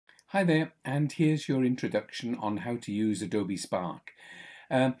Hi there, and here's your introduction on how to use Adobe Spark.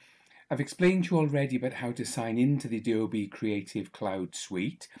 Um, I've explained to you already about how to sign into the Adobe Creative Cloud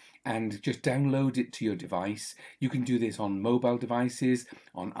Suite and just download it to your device. You can do this on mobile devices,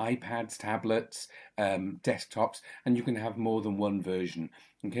 on iPads, tablets, desktops, and you can have more than one version.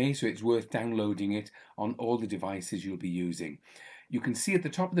 Okay, so it's worth downloading it on all the devices you'll be using. You can see at the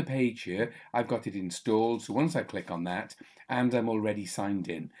top of the page here, I've got it installed. So once I click on that, and I'm already signed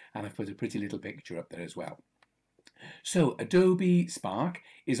in, and I've put a pretty little picture up there as well. So Adobe Spark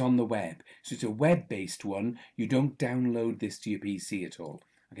is on the web. So it's a web-based one. You don't download this to your PC at all.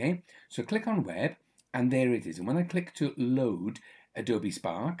 Okay, so click on web, and there it is. And when I click to load Adobe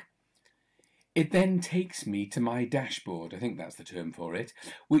Spark, it then takes me to my dashboard, I think that's the term for it,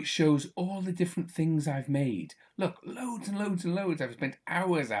 which shows all the different things I've made. Look, loads and loads and loads. I've spent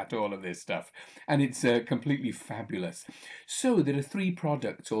hours at all of this stuff, and it's completely fabulous. So there are 3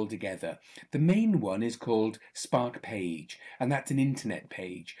 products altogether. The main one is called Spark Page, and that's an internet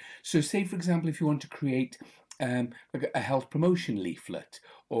page. So say, for example, if you want to create like a health promotion leaflet,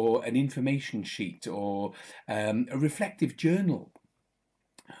 or an information sheet, or a reflective journal,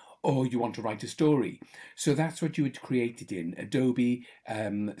 or you want to write a story. So that's what you would create it in, Adobe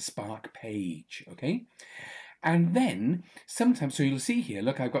Spark Page, okay? And then sometimes, so you'll see here,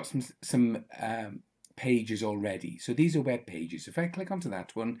 look, I've got some pages already. So these are web pages. If I click onto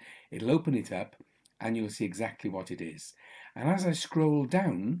that one, it'll open it up and you'll see exactly what it is. And as I scroll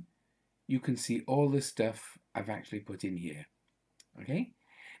down, you can see all the stuff I've actually put in here, okay?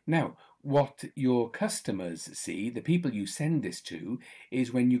 Now, what your customers see, the people you send this to,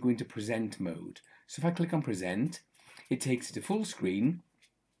 is when you go into present mode. So if I click on present, it takes it to full screen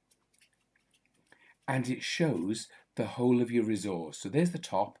and it shows the whole of your resource. So there's the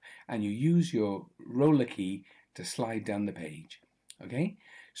top, and you use your roller key to slide down the page. Okay,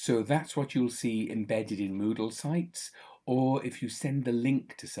 so that's what you'll see embedded in Moodle sites, or if you send the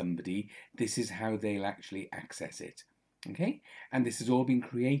link to somebody, this is how they'll actually access it. Okay, and this has all been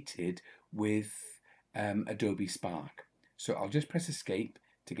created with Adobe Spark. So I'll just press escape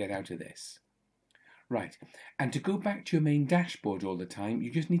to get out of this. Right, and to go back to your main dashboard all the time,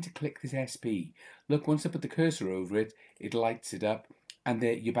 you just need to click this SP. Look, once I put the cursor over it, it lights it up, and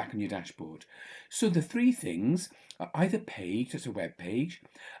there you're back on your dashboard. So the 3 things are either page, that's a web page,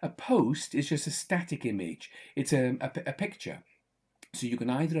 a post is just a static image, it's a picture. So you can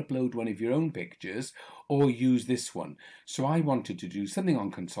either upload one of your own pictures or use this one. So I wanted to do something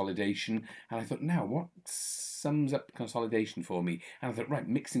on consolidation, and I thought, now what sums up consolidation for me? And I thought, right,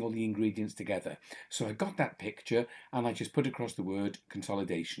 mixing all the ingredients together. So I got that picture and I just put across the word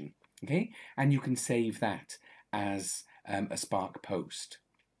consolidation. Okay, and you can save that as a Spark post.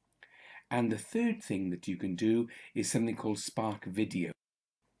 And the third thing that you can do is something called Spark Video.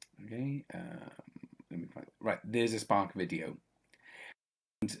 Okay, let me find, right, there's a Spark Video.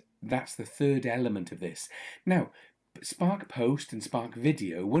 And that's the third element of this. Now, Spark Post and Spark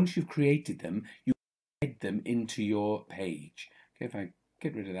Video, once you've created them, you embed them into your page. Okay, if I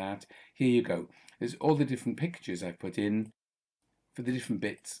get rid of that, here you go. There's all the different pictures I've put in for the different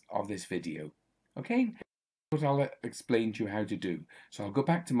bits of this video. Okay, what I'll explain to you how to do. So I'll go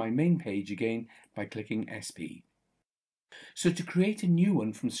back to my main page again by clicking SP. So to create a new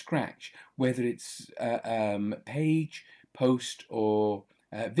one from scratch, whether it's page, post, or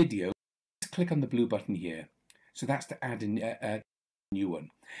video, just click on the blue button here. So that's to add a new one.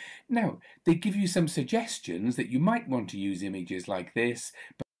 Now, they give you some suggestions that you might want to use images like this,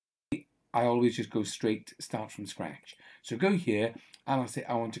 but I always just go straight, start from scratch. So go here and I'll say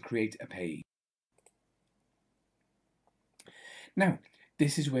I want to create a page. Now,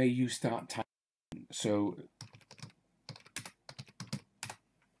 this is where you start typing. So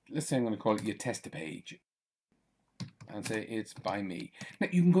let's say I'm going to call it your tester page and say it's by me. Now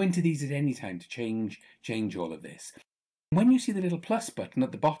you can go into these at any time to change all of this. When you see the little plus button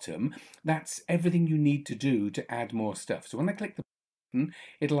at the bottom, that's everything you need to do to add more stuff. So when I click the button,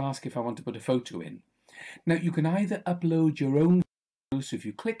 it'll ask if I want to put a photo in. Now you can either upload your own photos, so if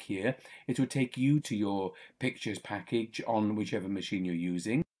you click here, it will take you to your pictures package on whichever machine you're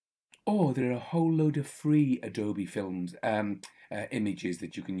using, or there are a whole load of free Adobe Films images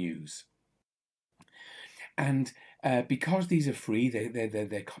that you can use. And because these are free,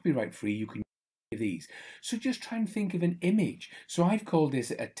 they're copyright free, you can use these. So just try and think of an image. So I've called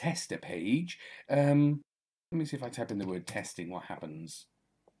this a tester page. Let me see if I type in the word testing, what happens.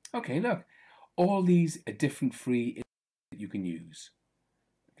 Okay, look, all these are different free images that you can use.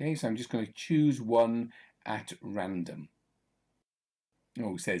 Okay, so I'm just going to choose one at random.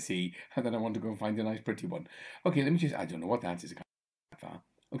 Oh, says he, and then I want to go and find a nice pretty one. Okay, let me just, I don't know what that is.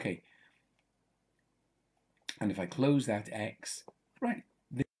 Okay, and if I close that X, right,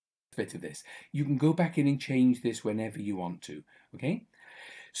 this bit of this, you can go back in and change this whenever you want to. Okay,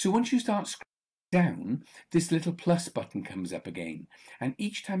 so once you start scrolling down, this little plus button comes up again, and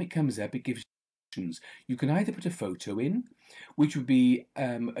each time it comes up, it gives you options. You can either put a photo in, which would be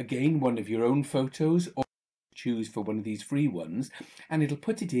again one of your own photos, or choose for one of these free ones, and it'll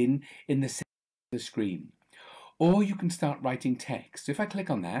put it in the center of the screen. Or you can start writing text. So if I click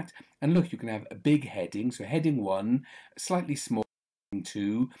on that, and look, you can have a big heading, so heading 1, slightly small heading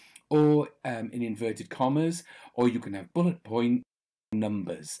 2, or in inverted commas, or you can have bullet point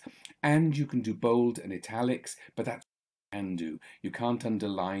numbers, and you can do bold and italics, but that's what you can do. You can't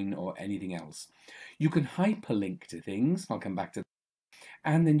underline or anything else. You can hyperlink to things, I'll come back to that,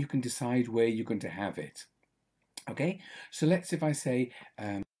 and then you can decide where you're going to have it. Okay, so let's, if I say,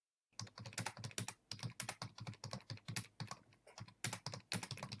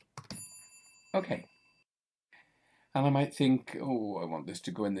 okay, and I might think, oh, I want this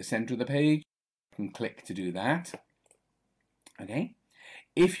to go in the center of the page. I can click to do that. Okay,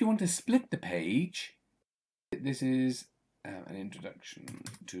 if you want to split the page, this is an introduction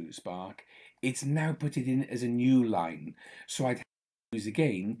to Spark. It's now put it in as a new line. So I'd use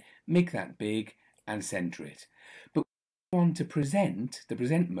again, make that big and center it. But when you want to present, the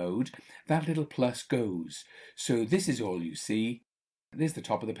present mode, that little plus goes. So this is all you see. There's the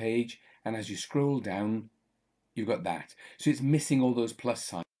top of the page, and as you scroll down, you've got that. So it's missing all those plus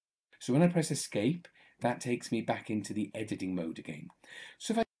signs. So when I press escape, that takes me back into the editing mode again.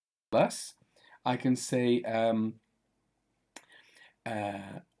 So if I plus, I can say I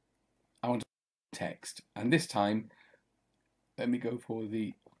want text, and this time let me go for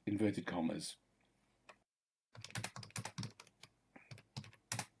the inverted commas.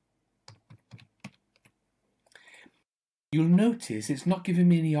 You'll notice it's not giving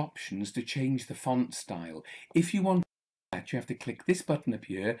me any options to change the font style. If you want that, you have to click this button up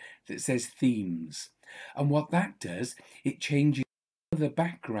here that says themes, and what that does, it changes the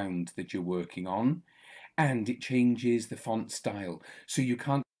background that you're working on, and it changes the font style, so you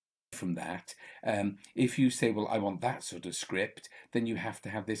can't from that. If you say, well, I want that sort of script, then you have to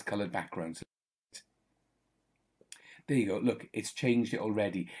have this coloured background. So there you go, look, it's changed it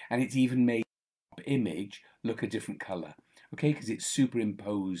already, and it's even made the image look a different colour, okay, because it's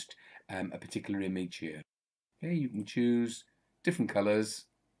superimposed a particular image here. Okay, you can choose different colours,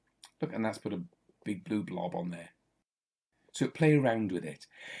 look, and that's put a big blue blob on there. So play around with it.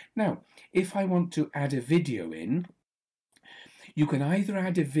 Now, if I want to add a video in, you can either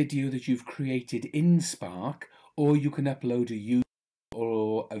add a video that you've created in Spark, or you can upload a YouTube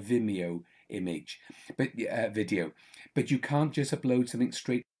or a Vimeo image, but video. But you can't just upload something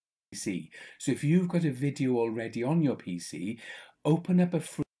straight to PC. So if you've got a video already on your PC, open up a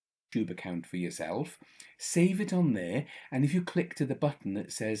free YouTube account for yourself, save it on there, and if you click to the button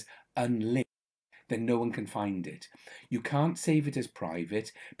that says unlink, then no one can find it. You can't save it as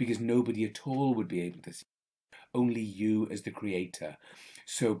private because nobody at all would be able to see it. Only you as the creator.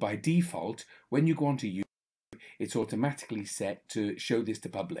 So by default, when you go onto YouTube, it's automatically set to show this to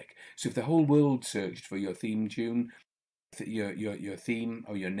public. So if the whole world searched for your theme tune, your theme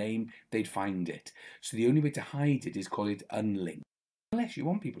or your name, they'd find it. So the only way to hide it is call it unlinked, unless you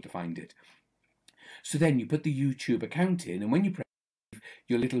want people to find it. So then you put the YouTube account in, and when you press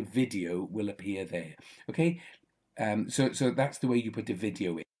your little video will appear there. Okay, so that's the way you put a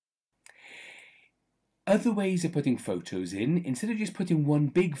video in. Other ways of putting photos in, instead of just putting one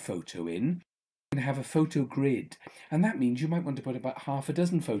big photo in, you can have a photo grid, and that means you might want to put about half a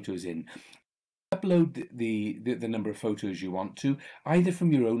dozen photos in. Upload the number of photos you want to, either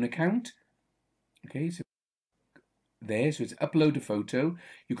from your own account. Okay, so there, so it's upload a photo.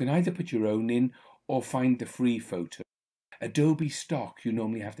 You can either put your own in or find the free photo. Adobe Stock you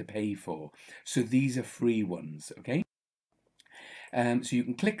normally have to pay for, so these are free ones, okay? So you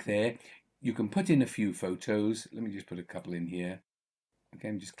can click there, you can put in a few photos. Let me just put a couple in here. Okay,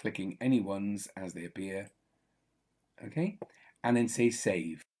 I'm just clicking any ones as they appear, okay? And then say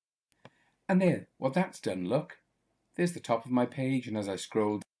save. And there, what that's done, look, there's the top of my page, and as I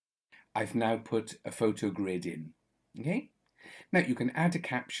scrolled, I've now put a photo grid in, okay? Now you can add a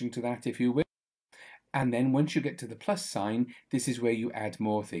caption to that if you will. And then once you get to the plus sign, this is where you add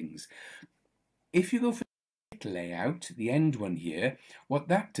more things. If you go for layout, the end one here, what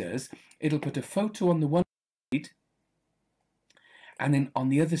that does, it'll put a photo on the one side, and then on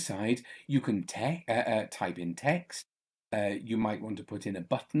the other side, you can type in text. You might want to put in a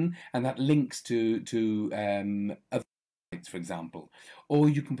button, and that links to other sites, for example, or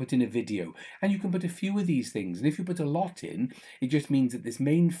you can put in a video, and you can put a few of these things. And if you put a lot in, it just means that this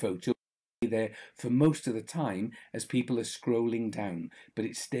main photo will be there for most of the time as people are scrolling down, but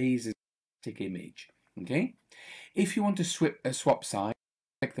it stays as a static image. Okay? If you want to swap sides,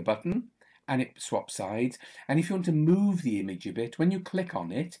 click the button and it swaps sides. And if you want to move the image a bit, when you click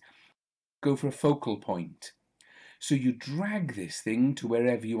on it, go for a focal point. So you drag this thing to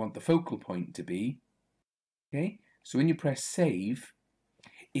wherever you want the focal point to be. Okay? So when you press save,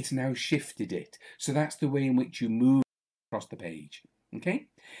 it's now shifted it. So that's the way in which you move across the page. Okay?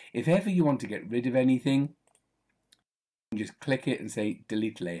 If ever you want to get rid of anything, you just click it and say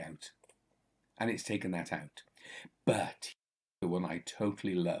delete layout. And it's taken that out. But the one I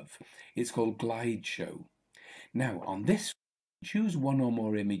totally love, it's called Glide Show. Now on this, choose one or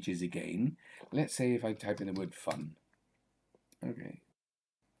more images again. Let's say if I type in the word fun. Okay.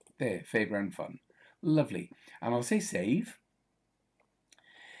 There, fairground fun. Lovely. And I'll say save.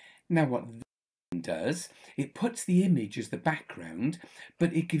 Now what this does, it puts the image as the background,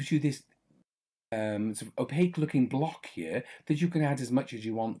 but it gives you this sort of opaque looking block here that you can add as much as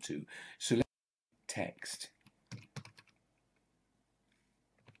you want to. So let's text.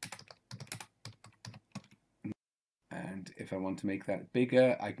 And if I want to make that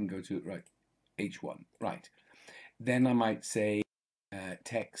bigger, I can go to, right, H1, right. Then I might say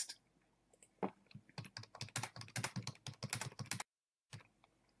text.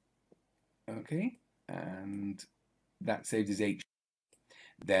 Okay, and that saved as H.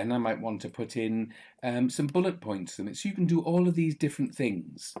 Then I might want to put in some bullet points in it, so you can do all of these different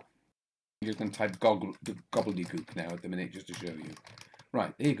things. I'm just going to type gobbledygook now at the minute just to show you.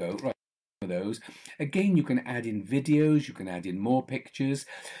 Right, there you go. Right, of those. Again, you can add in videos, you can add in more pictures,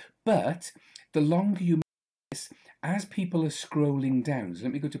 but the longer you make this, as people are scrolling down, so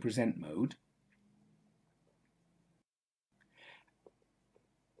let me go to present mode.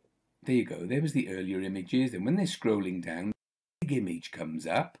 There you go, there was the earlier images, and when they're scrolling down, the big image comes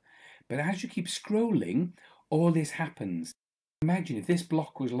up, but as you keep scrolling, all this happens. Imagine if this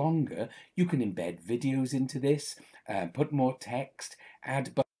block was longer, you can embed videos into this, put more text,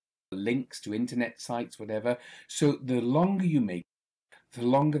 add links to internet sites, whatever. So the longer you make, the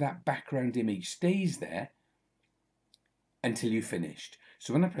longer that background image stays there until you've finished.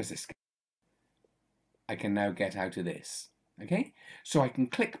 So when I press escape, I can now get out of this. Okay, so I can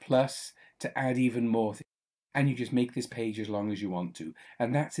click plus to add even more things, and you just make this page as long as you want to,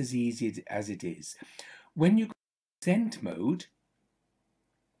 and that's as easy as it is. When you go to present mode,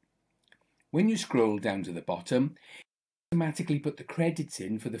 when you scroll down to the bottom, it automatically put the credits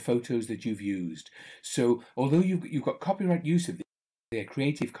in for the photos that you've used. So although you've got copyright use of this, they're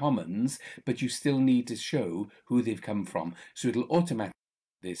Creative Commons, but you still need to show who they've come from. So it'll automatically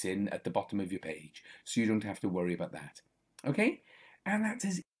put this in at the bottom of your page, so you don't have to worry about that. Okay, and that's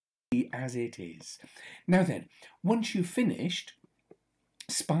as easy as it is. Now then, once you've finished,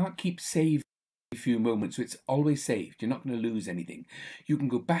 Spark keeps saving a few moments, so it's always saved. You're not going to lose anything. You can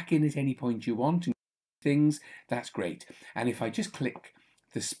go back in at any point you want and things. That's great. And if I just click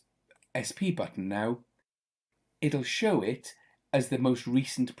the SP button now, it'll show it as the most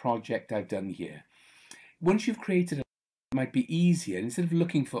recent project I've done here. Once you've created a, it might be easier, instead of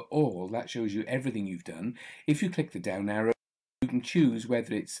looking for all, that shows you everything you've done. If you click the down arrow, you can choose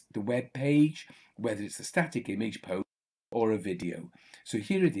whether it's the web page, whether it's a static image post, or a video. So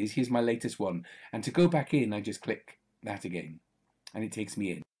here it is, here's my latest one. And to go back in, I just click that again, and it takes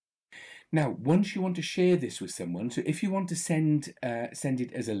me in. Now, once you want to share this with someone, so if you want to send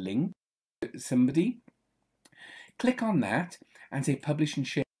it as a link to somebody, click on that and say publish and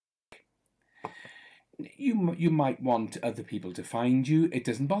share. You might want other people to find you. It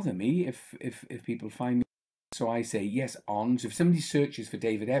doesn't bother me if people find me. So I say yes on. So if somebody searches for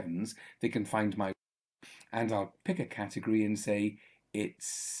David Evans, they can find my, and I'll pick a category and say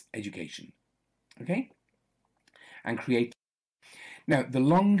it's education. Okay? And create. Now, the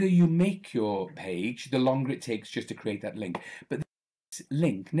longer you make your page, the longer it takes just to create that link. But this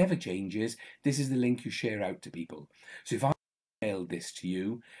link never changes. This is the link you share out to people. So if I emailed this to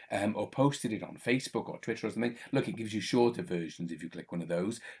you or posted it on Facebook or Twitter or something, look, it gives you shorter versions if you click one of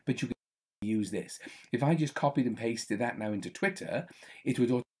those, but you can use this. If I just copied and pasted that now into Twitter, it would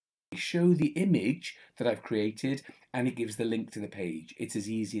automatically show the image that I've created and it gives the link to the page. It's as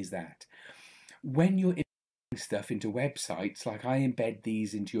easy as that. When you're embedding stuff into websites, like I embed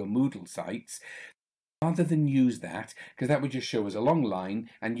these into your Moodle sites, rather than use that, because that would just show us a long line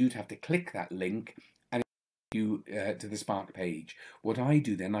and you'd have to click that link and you to the Spark page. What I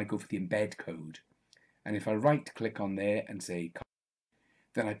do then, I go for the embed code. And if I right click on there and say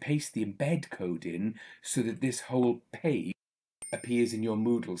then I paste the embed code in so that this whole page appears in your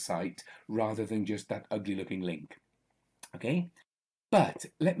Moodle site rather than just that ugly looking link. Okay, but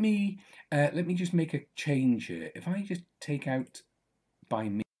let me just make a change here. If I just take out by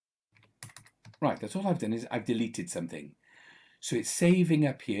me, right, that's all I've done is I've deleted something. So it's saving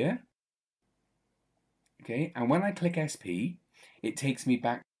up here. Okay, and when I click SP, it takes me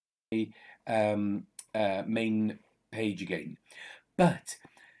back to the main page again. But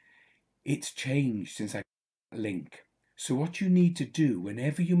it's changed since I link. So what you need to do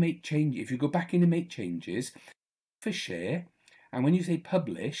whenever you make changes, if you go back in and make changes, for share, and when you say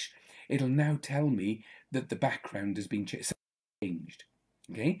publish, it'll now tell me that the background has been changed.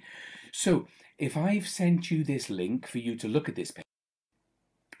 Okay, so if I've sent you this link for you to look at this page,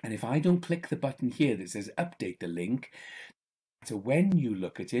 and if I don't click the button here that says update the link, so when you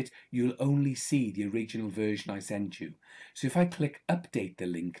look at it, you'll only see the original version I sent you. So if I click update the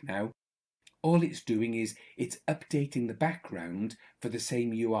link now, all it's doing is it's updating the background for the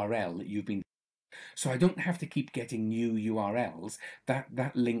same URL that you've been. So I don't have to keep getting new URLs.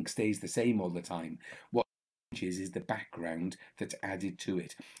 That link stays the same all the time. What changes is the background that's added to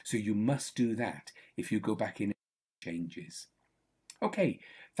it. So you must do that if you go back in and changes. Okay,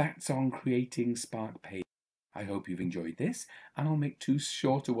 that's on creating Spark page. I hope you've enjoyed this, and I'll make 2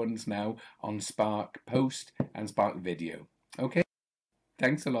 shorter ones now on Spark Post and Spark Video. Okay,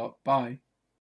 thanks a lot. Bye.